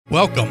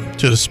Welcome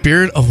to the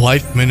Spirit of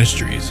Life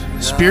Ministries.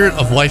 Spirit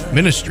of Life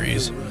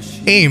Ministries'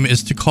 aim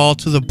is to call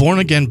to the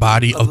born-again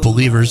body of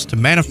believers to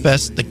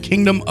manifest the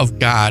kingdom of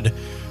God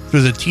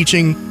through the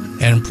teaching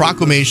and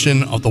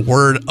proclamation of the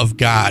Word of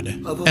God,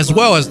 as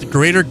well as the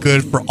greater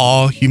good for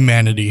all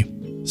humanity.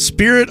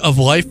 Spirit of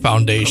Life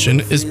Foundation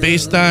is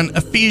based on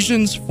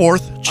Ephesians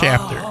 4th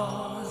chapter,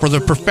 for the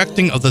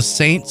perfecting of the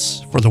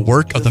saints, for the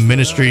work of the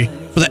ministry,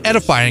 for the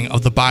edifying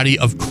of the body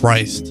of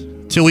Christ,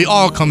 till we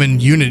all come in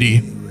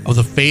unity of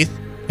the faith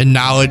and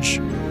knowledge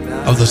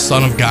of the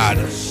Son of God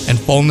and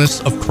fullness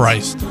of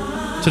Christ,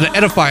 to the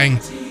edifying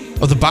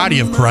of the body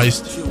of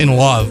Christ in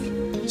love.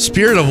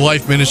 Spirit of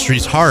Life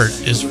Ministries' heart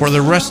is for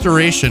the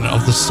restoration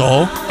of the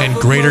soul and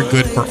greater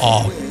good for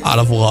all out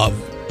of love.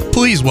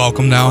 Please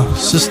welcome now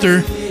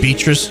Sister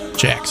Beatrice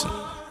Jackson.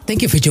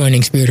 Thank you for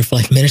joining Spirit of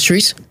Life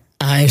Ministries.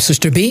 I'm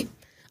Sister B.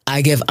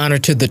 I give honor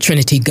to the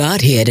Trinity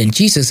Godhead, and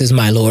Jesus is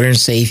my Lord and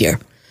Savior.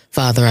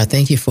 Father, I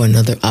thank you for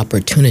another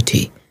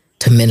opportunity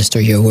to minister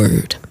your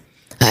word.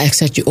 I ask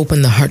that you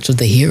open the hearts of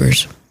the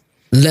hearers.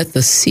 Let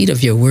the seed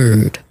of your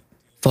word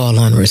fall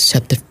on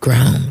receptive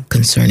ground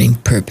concerning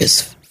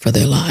purpose for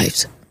their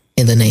lives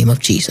in the name of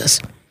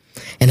Jesus.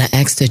 And I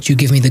ask that you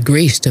give me the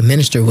grace to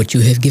minister what you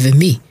have given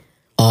me.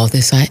 All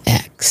this I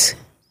ask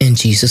in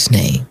Jesus'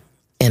 name,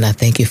 and I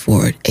thank you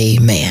for it.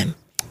 Amen.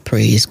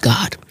 Praise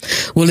God.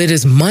 Well, it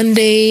is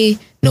Monday,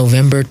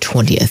 November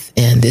 20th,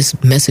 and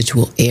this message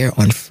will air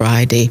on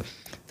Friday,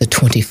 the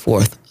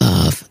 24th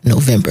of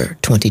November,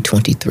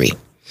 2023.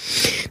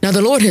 Now,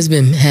 the Lord has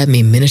been having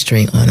me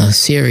ministering on a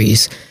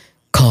series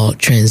called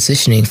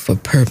Transitioning for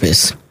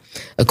Purpose,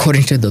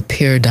 according to the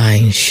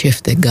paradigm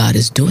shift that God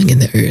is doing in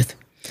the earth.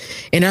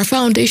 And our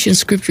foundation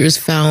scripture is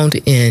found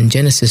in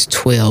Genesis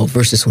 12,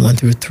 verses 1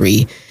 through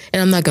 3.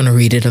 And I'm not going to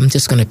read it. I'm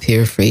just going to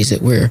paraphrase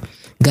it, where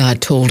God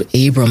told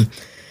Abram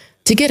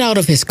to get out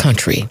of his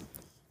country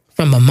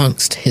from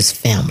amongst his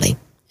family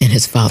and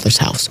his father's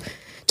house,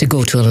 to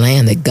go to a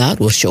land that God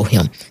will show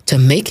him, to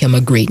make him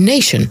a great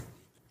nation,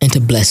 and to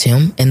bless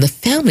him and the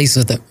families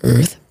of the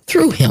earth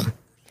through him,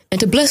 and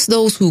to bless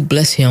those who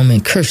bless him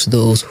and curse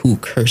those who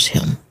curse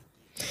him.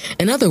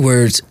 In other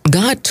words,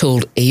 God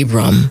told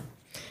Abram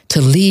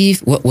to leave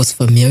what was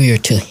familiar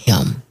to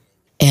him,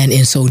 and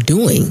in so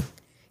doing,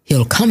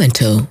 he'll come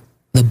into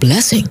the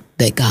blessing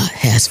that God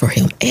has for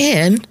him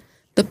and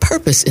the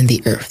purpose in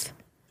the earth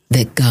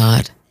that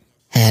God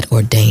had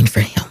ordained for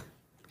him.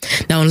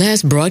 Now, in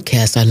last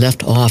broadcast, I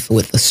left off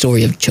with the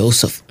story of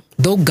Joseph.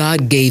 Though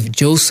God gave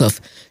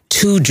Joseph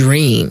two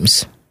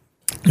dreams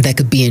that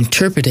could be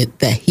interpreted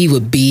that he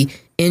would be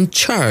in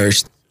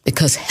charge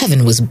because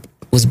heaven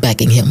was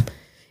backing him.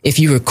 If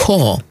you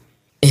recall,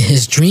 in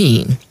his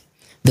dream,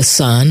 the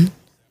sun,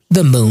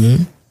 the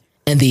moon,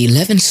 and the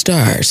 11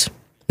 stars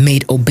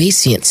made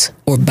obeisance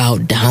or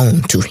bowed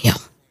down to him.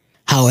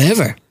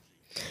 However,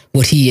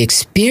 what he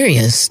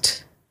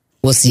experienced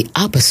was the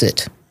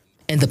opposite.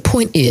 And the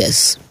point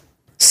is,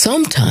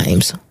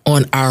 sometimes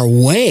on our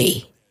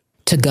way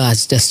to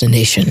God's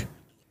destination,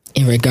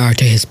 in regard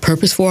to his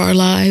purpose for our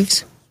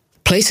lives,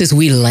 places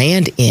we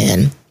land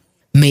in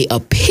may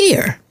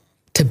appear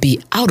to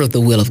be out of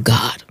the will of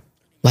God.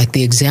 Like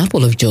the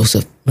example of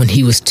Joseph when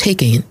he was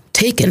taken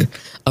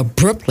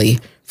abruptly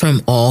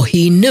from all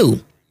he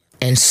knew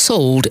and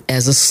sold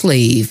as a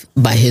slave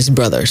by his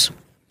brothers.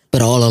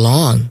 But all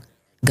along,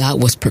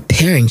 God was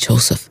preparing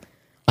Joseph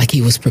like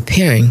he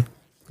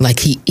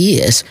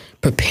is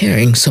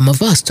preparing some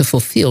of us to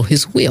fulfill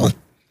his will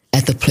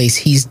at the place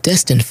he's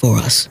destined for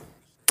us.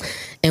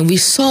 And we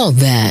saw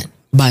that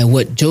by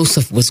what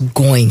Joseph was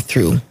going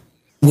through,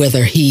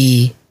 whether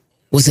he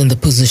was in the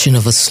position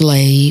of a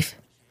slave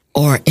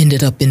or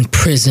ended up in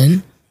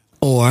prison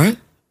or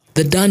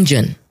the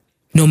dungeon.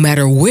 No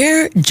matter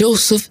where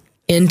Joseph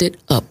ended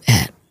up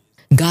at,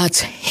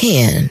 God's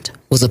hand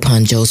was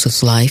upon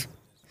Joseph's life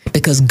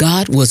because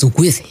God was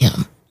with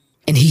him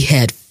and he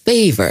had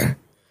favor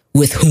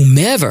with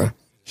whomever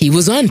he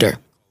was under.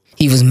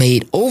 He was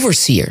made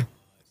overseer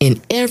in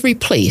every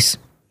place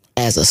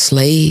as a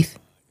slave,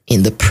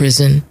 in the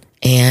prison,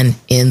 and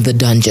in the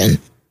dungeon,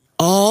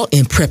 all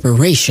in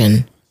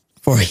preparation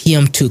for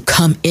him to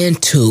come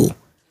into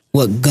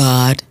what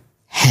God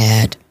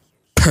had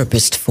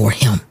purposed for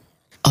him.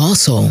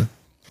 Also,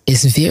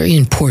 it's very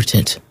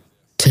important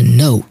to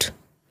note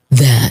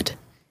that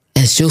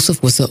as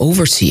Joseph was the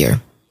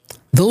overseer,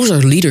 those are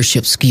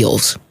leadership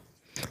skills.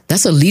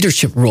 That's a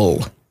leadership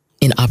role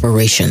in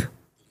operation.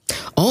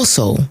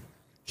 Also,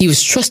 he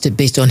was trusted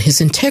based on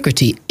his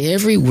integrity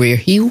everywhere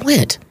he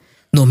went.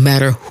 No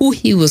matter who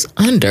he was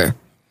under,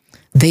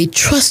 they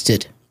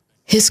trusted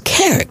his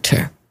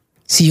character.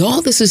 See,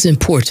 all this is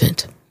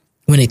important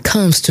when it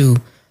comes to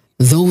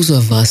those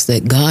of us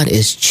that God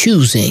is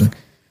choosing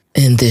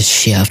in this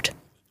shift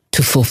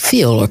to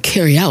fulfill or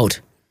carry out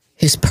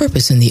his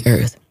purpose in the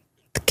earth.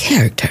 The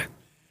character,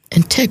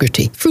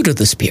 integrity, fruit of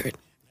the Spirit.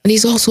 And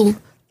he's also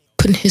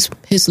putting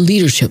his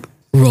leadership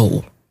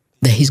role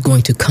that he's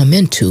going to come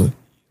into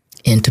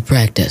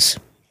practice.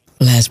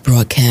 Last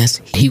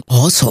broadcast, he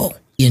also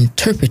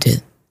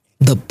interpreted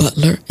the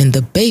butler and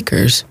the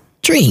baker's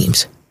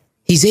dreams.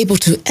 He's able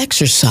to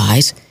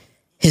exercise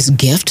his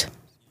gift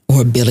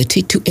or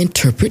ability to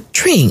interpret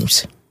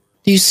dreams.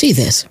 Do you see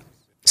this?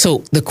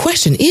 So the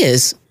question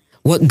is,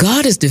 what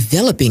God is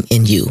developing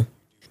in you,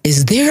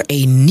 is there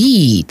a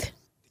need?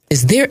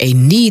 Is there a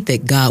need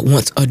that God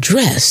wants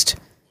addressed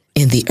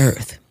in the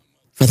earth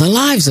for the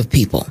lives of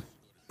people?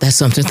 That's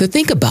something to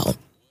think about,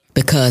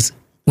 because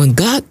when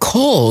God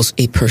calls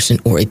a person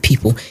or a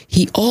people,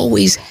 he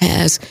always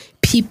has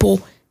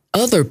people,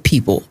 other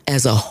people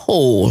as a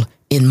whole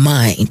in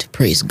mind,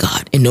 praise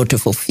God, in order to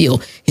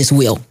fulfill his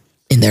will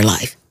in their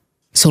life.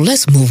 So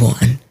let's move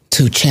on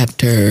to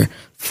chapter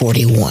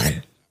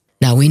 41.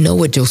 Now we know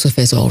what Joseph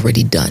has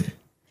already done.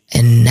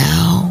 And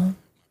now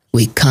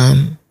we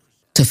come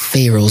to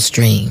Pharaoh's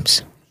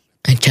dreams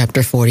in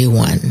chapter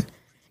 41.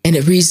 And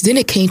it reads, then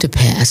it came to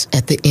pass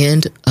at the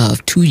end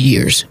of 2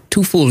 years,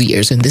 2 full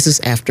years, and this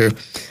is after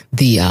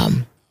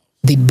the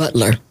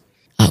butler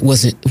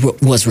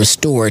was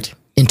restored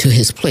into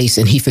his place,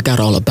 and he forgot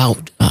all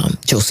about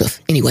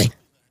Joseph. Anyway,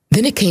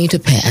 then it came to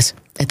pass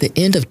at the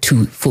end of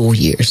 2 full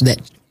years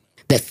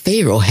that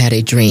Pharaoh had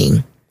a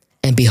dream,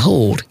 and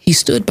behold, he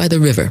stood by the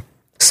river.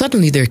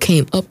 Suddenly there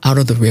came up out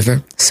of the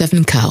river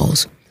 7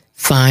 cows,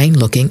 fine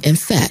looking and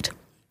fat,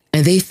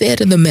 and they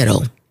fed in the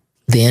meadow.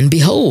 Then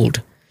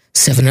behold,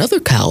 7 other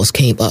cows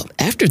came up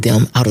after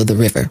them out of the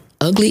river,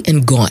 ugly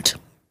and gaunt.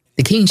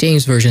 The King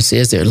James Version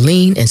says they're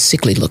lean and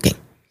sickly looking,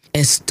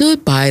 and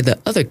stood by the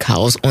other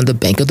cows on the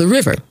bank of the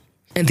river.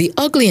 And the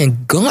ugly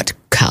and gaunt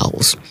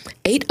cows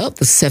ate up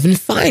the 7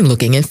 fine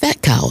looking and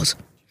fat cows.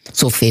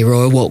 So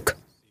Pharaoh awoke.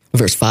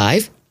 Verse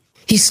 5,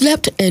 he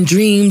slept and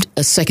dreamed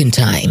a second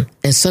time,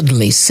 and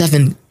suddenly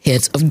 7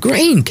 heads of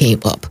grain came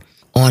up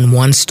on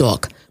one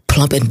stalk,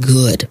 plump and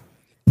good.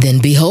 Then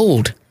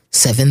behold,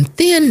 7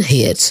 thin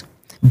heads,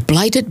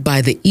 blighted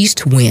by the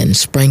east wind,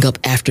 sprang up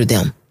after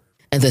them.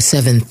 And the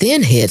 7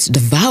 thin heads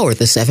devoured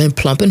the 7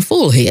 plump and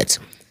full heads.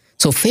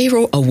 So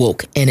Pharaoh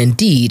awoke, and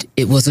indeed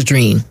it was a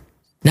dream.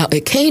 Now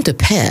it came to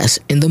pass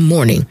in the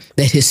morning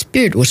that his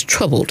spirit was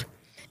troubled,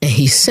 and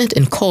he sent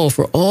and called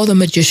for all the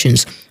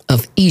magicians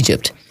of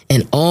Egypt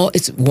and all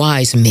its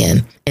wise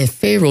men, and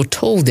Pharaoh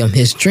told them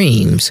his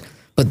dreams,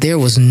 but there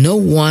was no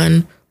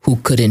one who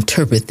could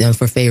interpret them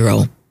for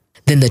Pharaoh.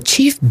 Then the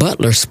chief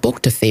butler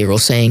spoke to Pharaoh,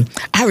 saying,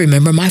 I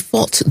remember my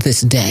faults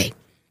this day,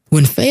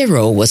 when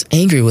Pharaoh was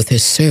angry with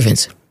his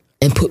servants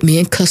and put me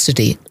in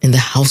custody in the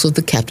house of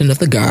the captain of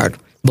the guard,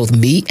 both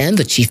me and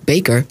the chief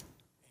baker.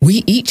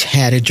 We each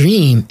had a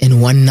dream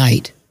in one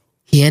night,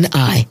 he and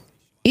I.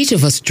 Each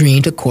of us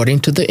dreamed according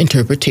to the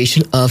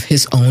interpretation of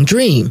his own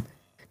dream.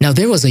 Now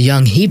there was a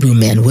young Hebrew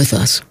man with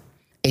us,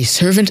 a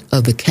servant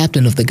of the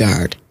captain of the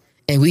guard,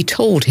 and we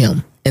told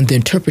him in the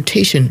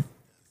interpretation,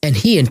 and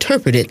he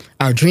interpreted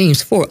our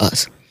dreams for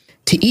us.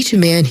 To each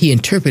man he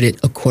interpreted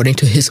according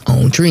to his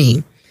own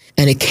dream.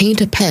 And it came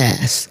to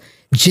pass,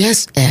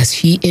 just as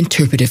he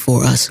interpreted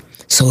for us,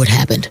 so it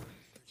happened.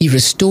 He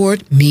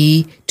restored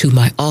me to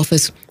my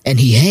office, and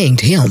he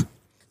hanged him.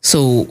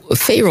 So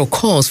Pharaoh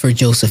calls for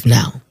Joseph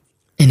now.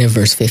 And in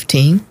verse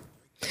 15,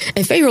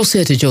 and Pharaoh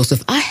said to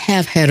Joseph, I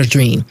have had a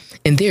dream,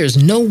 and there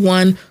is no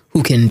one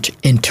who can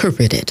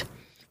interpret it.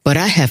 But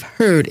I have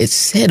heard it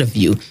said of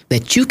you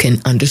that you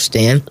can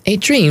understand a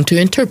dream to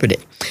interpret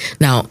it.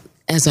 Now,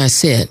 as I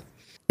said,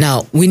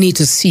 now we need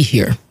to see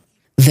here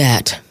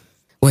that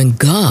when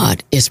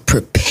God is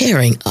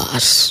preparing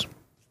us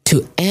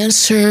to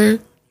answer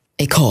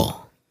a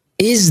call,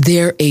 is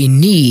there a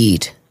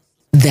need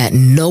that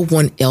no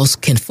one else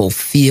can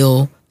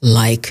fulfill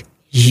like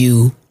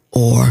you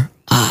or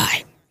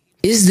I?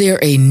 Is there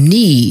a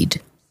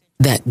need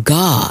that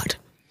God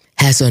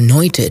has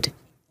anointed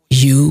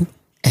you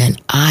and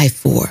I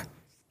for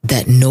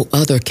that no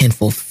other can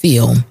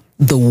fulfill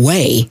the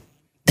way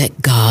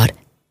that God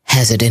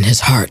has it in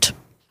his heart?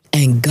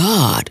 And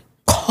God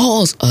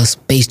calls us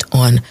based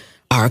on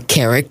our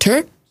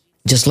character,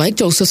 just like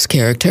Joseph's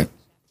character,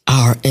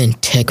 our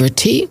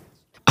integrity,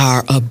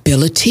 our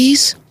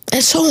abilities,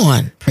 and so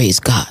on. Praise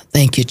God.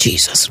 Thank you,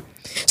 Jesus.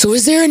 So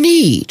is there a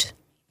need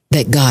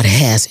that God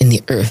has in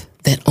the earth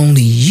that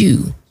only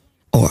you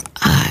or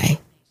I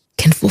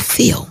can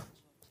fulfill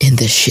in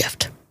this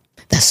shift?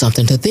 That's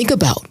something to think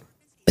about,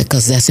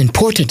 because that's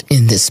important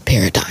in this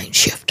paradigm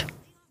shift.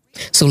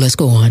 So let's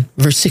go on.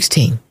 Verse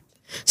 16.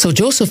 So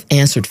Joseph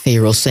answered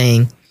Pharaoh,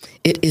 saying,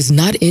 It is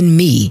not in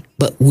me,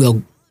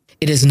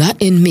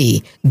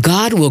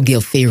 God will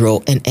give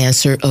Pharaoh an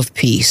answer of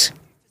peace.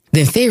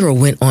 Then Pharaoh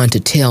went on to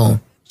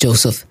tell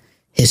Joseph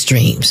his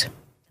dreams.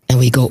 And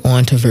we go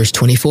on to verse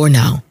 24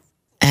 now.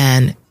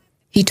 And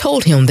he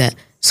told him that,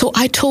 so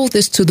I told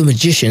this to the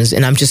magicians,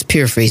 and I'm just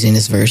paraphrasing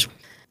this verse.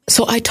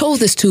 So I told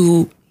this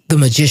to the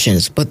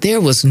magicians, but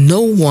there was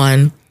no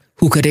one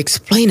who could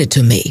explain it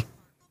to me.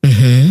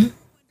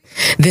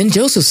 Then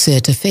Joseph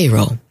said to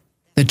Pharaoh,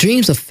 the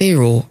dreams of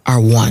Pharaoh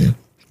are one.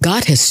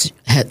 God has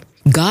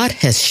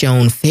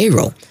shown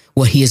Pharaoh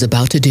what he is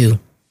about to do.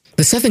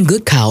 The 7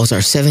 good cows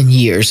are 7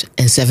 years,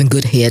 and 7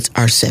 good heads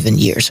are 7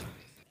 years.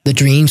 The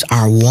dreams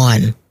are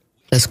one.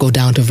 Let's go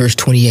down to verse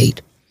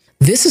 28.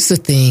 This is the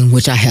thing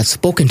which I have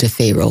spoken to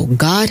Pharaoh.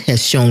 God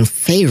has shown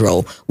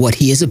Pharaoh what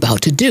he is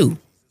about to do.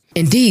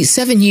 Indeed,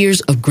 7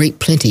 years of great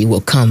plenty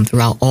will come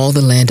throughout all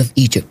the land of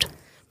Egypt.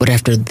 But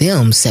after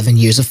them, 7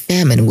 years of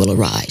famine will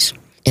arise.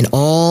 And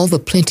all the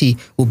plenty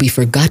will be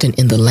forgotten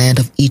in the land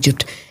of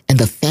Egypt, and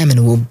the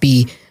famine will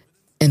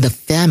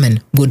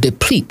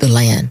deplete the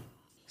land.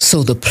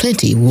 So the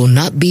plenty will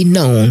not be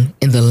known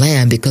in the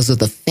land because of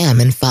the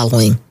famine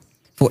following,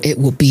 for it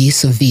will be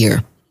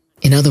severe.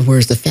 In other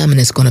words, the famine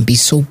is going to be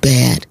so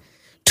bad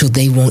till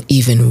they won't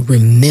even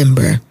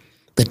remember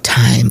the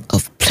time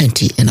of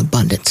plenty and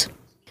abundance.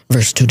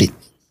 Verse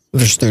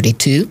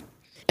 32.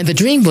 And the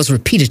dream was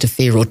repeated to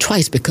Pharaoh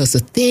twice because the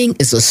thing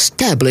is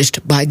established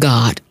by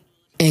God,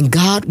 and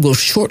God will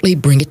shortly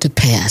bring it to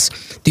pass.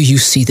 Do you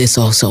see this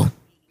also?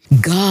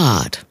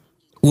 God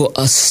will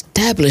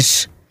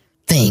establish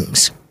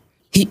things.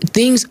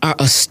 Things are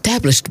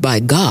established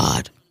by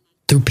God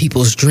through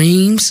people's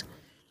dreams,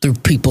 through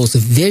people's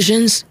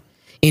visions,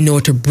 in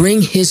order to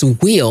bring his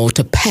will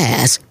to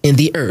pass in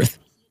the earth.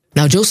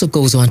 Now Joseph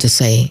goes on to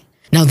say,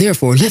 now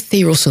therefore let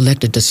Pharaoh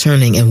select a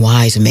discerning and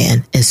wise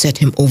man and set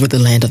him over the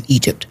land of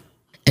Egypt.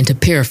 And to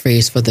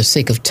paraphrase for the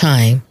sake of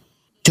time,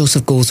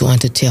 Joseph goes on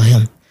to tell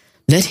him,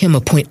 let him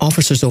appoint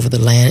officers over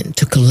the land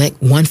to collect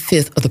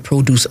 1/5 of the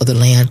produce of the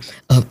land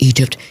of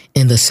Egypt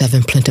in the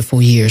 7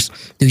 plentiful years.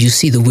 Do you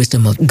see the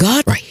wisdom of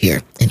God right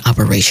here in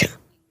operation?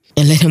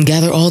 And let him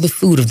gather all the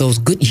food of those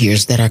good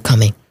years that are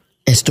coming,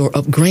 and store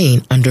up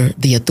grain under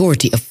the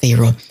authority of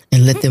Pharaoh,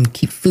 and let them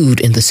keep food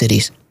in the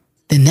cities.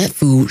 Then that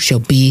food shall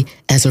be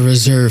as a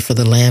reserve for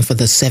the land for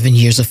the 7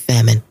 years of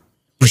famine,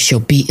 which shall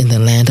be in the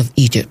land of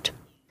Egypt,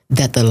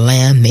 that the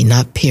land may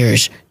not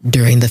perish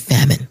during the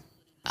famine.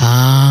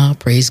 Ah,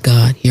 praise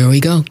God. Here we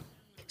go.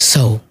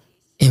 So,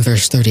 in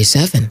verse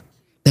 37,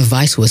 the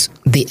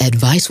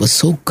advice was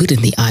so good in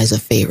the eyes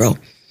of Pharaoh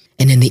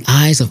and in the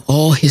eyes of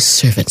all his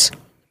servants.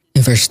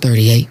 In verse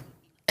 38,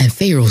 and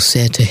Pharaoh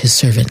said to his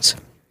servants,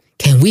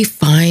 can we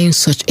find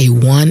such a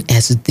one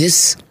as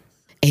this,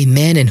 a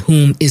man in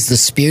whom is the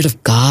Spirit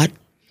of God?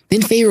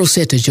 Then Pharaoh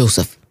said to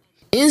Joseph,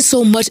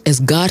 insomuch as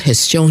God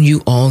has shown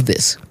you all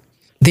this,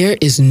 there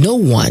is no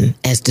one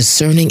as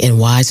discerning and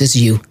wise as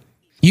you.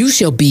 You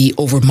shall be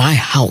over my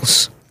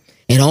house,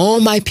 and all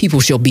my people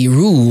shall be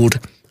ruled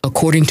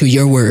according to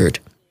your word.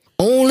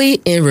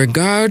 Only in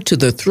regard to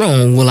the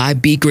throne will I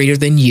be greater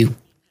than you.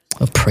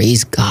 Oh,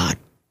 praise God.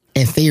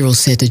 And Pharaoh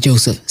said to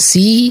Joseph,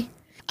 see,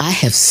 I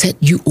have set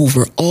you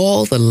over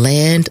all the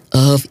land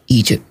of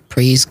Egypt.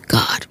 Praise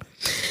God.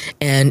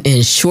 And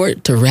in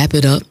short, to wrap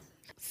it up,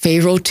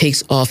 Pharaoh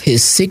takes off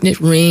his signet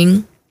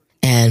ring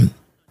and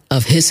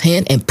of his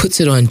hand and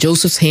puts it on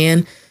Joseph's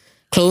hand,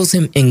 clothes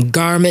him in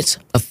garments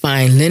of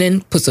fine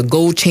linen, puts a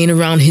gold chain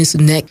around his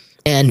neck,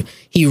 and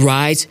he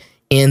rides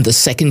in the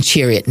second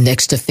chariot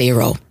next to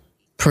Pharaoh.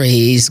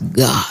 Praise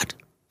God.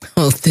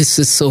 Oh, this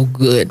is so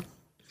good.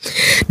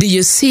 Do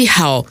you see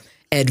how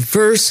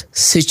adverse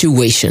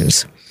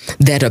situations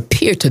that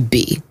appear to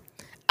be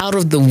out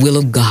of the will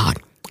of God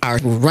are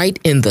right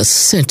in the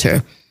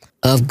center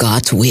of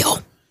God's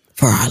will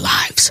for our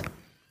lives,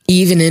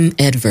 even in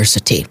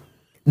adversity?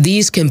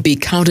 These can be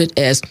counted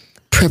as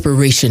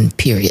preparation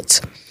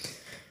periods,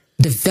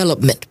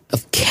 development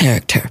of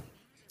character,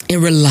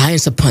 and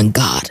reliance upon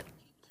God.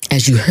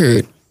 As you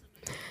heard,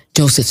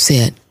 Joseph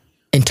said,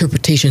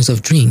 interpretations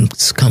of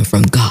dreams come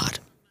from God.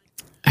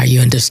 Are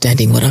you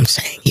understanding what I'm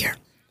saying here?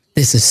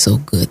 This is so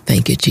good.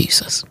 Thank you,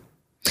 Jesus.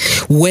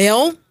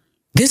 Well,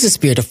 this is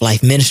Spirit of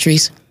Life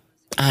Ministries.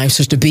 I'm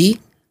Sister B.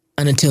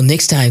 And until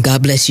next time,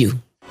 God bless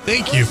you.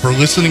 Thank you for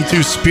listening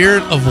to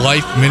Spirit of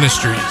Life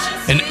Ministries,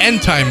 an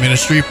end-time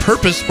ministry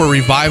purpose for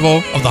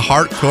revival of the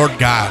heart toward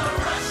God,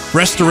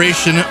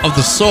 restoration of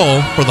the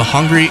soul for the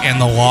hungry and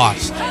the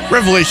lost.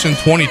 Revelation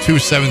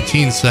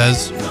 22:17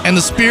 says, and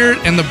the Spirit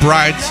and the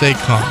bride say,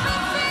 come.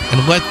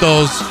 And let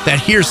those that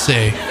hear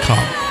say,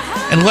 come.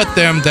 And let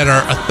them that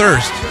are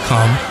athirst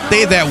come.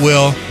 They that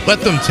will,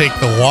 let them take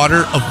the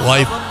water of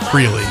life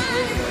freely.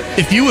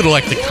 If you would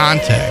like to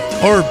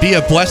contact or be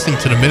a blessing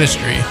to the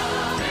ministry,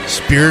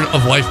 Spirit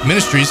of Life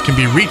Ministries can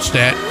be reached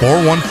at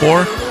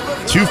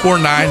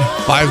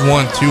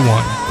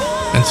 414-249-5121.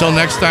 Until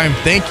next time,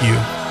 thank you,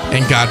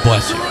 and God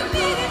bless you.